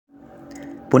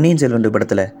பொன்னியின் செல்வன்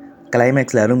படத்தில்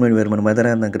கிளைமேக்ஸில் அருண்மொழிவர்மன்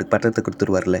மதுராந்தகருக்கு பட்டத்தை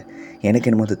கொடுத்துருவார்ல, எனக்கு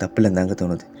என்னமோ அது தப்பில்லைன்னு தாங்க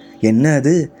தோணுது. என்ன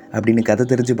அது அப்படின்னு கதை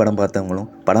தெரிஞ்சு படம் பார்த்தவங்களும்,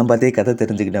 படம் பார்த்தே கதை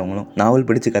தெரிஞ்சுக்கிட்டவங்களும், நாவல்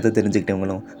படித்து கதை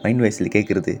தெரிஞ்சுக்கிட்டவங்களும் மைண்ட் வாய்ஸில்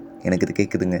கேட்குறது எனக்கு இது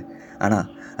கேட்குதுங்க. ஆனால்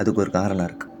அதுக்கு ஒரு காரணம்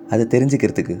இருக்குது. அதை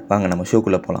தெரிஞ்சுக்கிறதுக்கு வாங்க நம்ம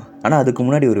ஷோக்குள்ளே போகலாம். ஆனால் அதுக்கு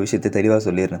முன்னாடி ஒரு விஷயத்தை தெளிவாக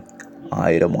சொல்லிடுறேன்.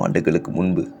 1000 ஆண்டுகளுக்கு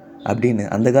முன்பு அப்படின்னு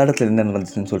அந்த காலத்தில் என்ன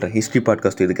நடந்துச்சுன்னு சொல்கிற ஹிஸ்ட்ரி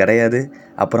பாட்காஸ்ட் இது கிடையாது.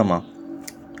 அப்புறமா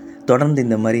தொடர்ந்து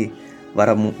இந்த மாதிரி வர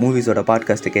மூவிஸோட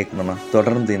பாட்காஸ்ட்டை கேட்கணுன்னா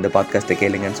தொடர்ந்து இந்த பாட்காஸ்ட்டை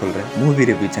கேளுங்கன்னு சொல்கிறேன். மூவி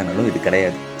ரிவ்யூ சேனலும் இது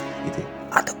கிடையாது. இது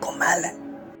அதுக்கும் மேலே.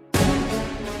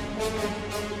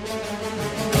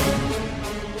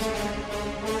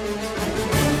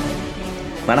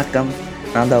 வணக்கம்,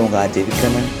 நான் தான் உங்கள் ஆர்ஜே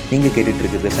விக்ரமன். நீங்கள்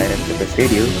கேட்டுட்ருக்குறது silent plus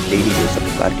radio. Daily use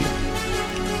பார்க்கலாம்,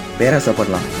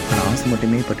 பேராசைப்படலாம், ஆனால் ஆசை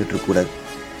மட்டுமே பட்டுட்ருக்கூடாது.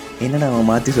 என்னடா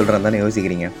அவன் மாற்றி சொல்கிறான் தானே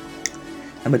யோசிக்கிறீங்க.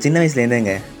 நம்ம சின்ன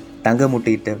வயசுலேருந்தேங்க தங்க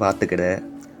முட்டிகிட்ட பார்த்துக்கிட,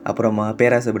 அப்புறமா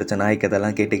பேராசை பிடிச்ச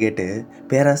நாய்க்கதெல்லாம் கேட்டு கேட்டு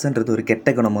பேராசைன்றது ஒரு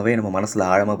கெட்ட குணமாகவே நம்ம மனசில்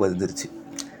ஆழமாக பதிஞ்சிருச்சு.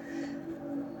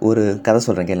 ஒரு கதை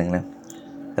சொல்கிறேன் கேளுங்களேன்.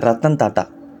 ரத்தன் டாட்டா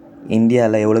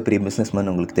இந்தியாவில் எவ்வளோ பெரிய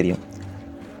பிஸ்னஸ்மேன் உங்களுக்கு தெரியும்.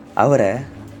 அவரை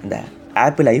இந்த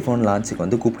ஆப்பிள் ஐஃபோன் லான்ச்சுக்கு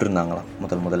வந்து கூப்பிட்டுருந்தாங்களாம்.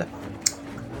 முதல்ல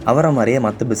அவரை மாதிரியே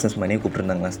மற்ற பிஸ்னஸ்மேனையும்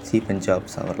கூப்பிட்டுருந்தாங்களாம், ஸ்டீஃபன்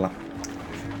ஜாப்ஸ் அவர்லாம்.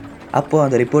 அப்போது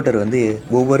அந்த ரிப்போர்ட்டர் வந்து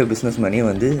ஒவ்வொரு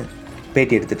பிஸ்னஸ்மேனையும் வந்து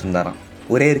பேட்டி எடுத்துகிட்டு இருந்தாராம்.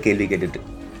 ஒரே ஒரு கேள்வி கேட்டுட்டு,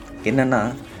 என்னென்னா,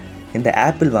 இந்த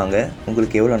ஆப்பிள் வாங்க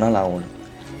உங்களுக்கு எவ்வளோ நாள் ஆகும்?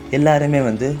 எல்லாருமே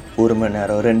வந்து 1 மணி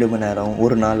நேரம், 2 மணி நேரம்,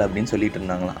 1 நாள் அப்படின்னு சொல்லிட்டு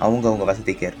இருந்தாங்களாம், அவங்க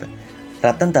வசதிக்கு ஏற்ப.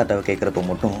 ரத்தன் டாட்டாவை கேட்குறப்ப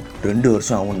மட்டும் 2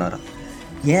 வருஷம் ஆகும்னாராம்.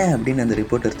 ஏன் அப்படின்னு அந்த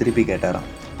ரிப்போர்ட்டர் திருப்பி கேட்டாராம்.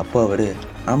 அப்போ அவர்,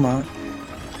 ஆமாம்,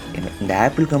 இந்த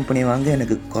ஆப்பிள் கம்பெனி வாங்க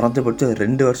எனக்கு குறைஞ்சபட்சம்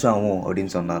 2 வருஷம் ஆகும்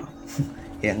அப்படின்னு சொன்னாராம்.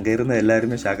 அங்கே இருந்த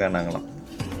எல்லாருமே ஷாக் ஆனாங்களாம்.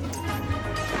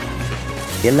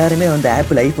 எல்லாருமே வந்து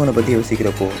ஆப்பிள் ஐஃபோனை பற்றி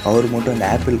யோசிக்கிறப்போ அவர் மட்டும் அந்த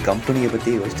ஆப்பிள் கம்பெனியை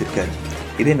பற்றி யோசிச்சிருக்காரு.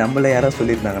 இதே நம்மளை யாராவது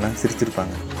சொல்லியிருந்தாங்கன்னா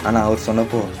சிரிச்சிருப்பாங்க. ஆனால் அவர்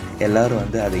சொன்னப்போ எல்லோரும்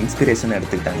வந்து அதை இன்ஸ்பிரேஷனாக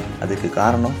எடுத்துக்கிட்டாங்க. அதுக்கு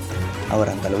காரணம்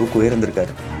அவர் அந்த அளவுக்கு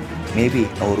உயர்ந்திருக்காரு. மேபி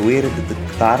அவர் உயரத்துக்கு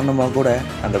காரணமாக கூட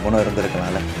அந்த குணம்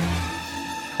இருந்திருக்கனால.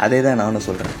 அதே தான் நானும்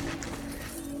சொல்கிறேன்.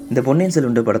 இந்த பொன்னியின்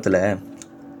செல்வன் படத்தில்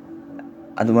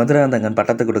அந்த மதுராந்தகன்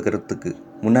பட்டத்தை கொடுக்கறதுக்கு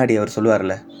முன்னாடி அவர்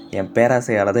சொல்லுவார்ல, என்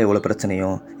பேராசையால் தான் எவ்வளோ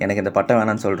பிரச்சனையும், எனக்கு இந்த பட்டம்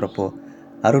வேணான்னு சொல்கிறப்போ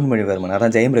அருண்மொழிவர்மன்,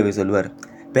 அதான் ஜெயம் ரவி சொல்லுவார்,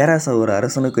 பேராசை ஒரு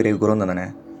அரசனுக்குரிய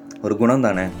ஒரு குணம்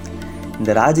தானே.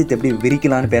 இந்த ராஜ்யத்தை எப்படி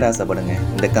விரிக்கலான்னு பேராசைப்படுங்க,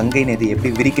 இந்த கங்கை நதி எப்படி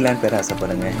விரிக்கலான்னு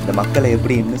பேராசைப்படுங்க, இந்த மக்களை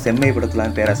எப்படி இன்னும்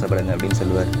செம்மைப்படுத்தலான்னு பேராசைப்படுங்க அப்படின்னு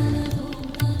சொல்லுவார்.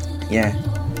 ஏன்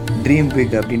ட்ரீம்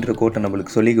பிக் அப்படின்ற கோட்டை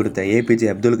நம்மளுக்கு சொல்லிக் கொடுத்த ஏபிஜே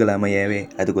அப்துல் கலாம் ஐயாவே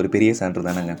அதுக்கு ஒரு பெரிய சான்று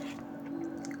தானேங்க.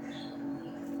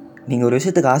 நீங்கள் ஒரு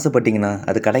விஷயத்துக்கு ஆசைப்பட்டீங்கன்னா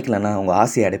அது கிடைக்கலன்னா உங்கள்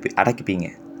ஆசையை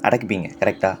அடக்கிப்பீங்க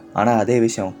கரெக்டாக. ஆனால் அதே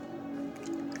விஷயம்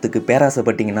இதுக்கு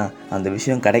பேராசைப்பட்டீங்கன்னா அந்த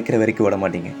விஷயம் கிடைக்கிற வரைக்கும் விட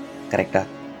மாட்டீங்க கரெக்டாக.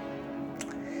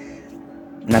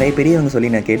 நிறைய பெரியவங்க சொல்லி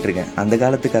நான் கேட்டிருக்கேன், அந்த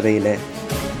காலத்து கதையில்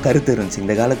கருத்து இருந்துச்சு,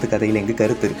 இந்த காலத்து கதையில் எங்கே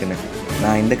கருத்து இருக்குன்னு.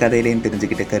 நான் இந்த கதையிலேயும்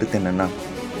தெரிஞ்சுக்கிட்ட கருத்து என்னென்னா,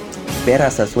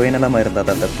 பேராசை சுயநலமாக இருந்தால்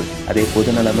தான் தப்பு, அதே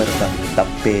பொதுநலமாக இருந்தால்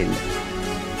தப்பே இல்லை.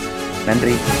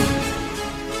 நன்றி.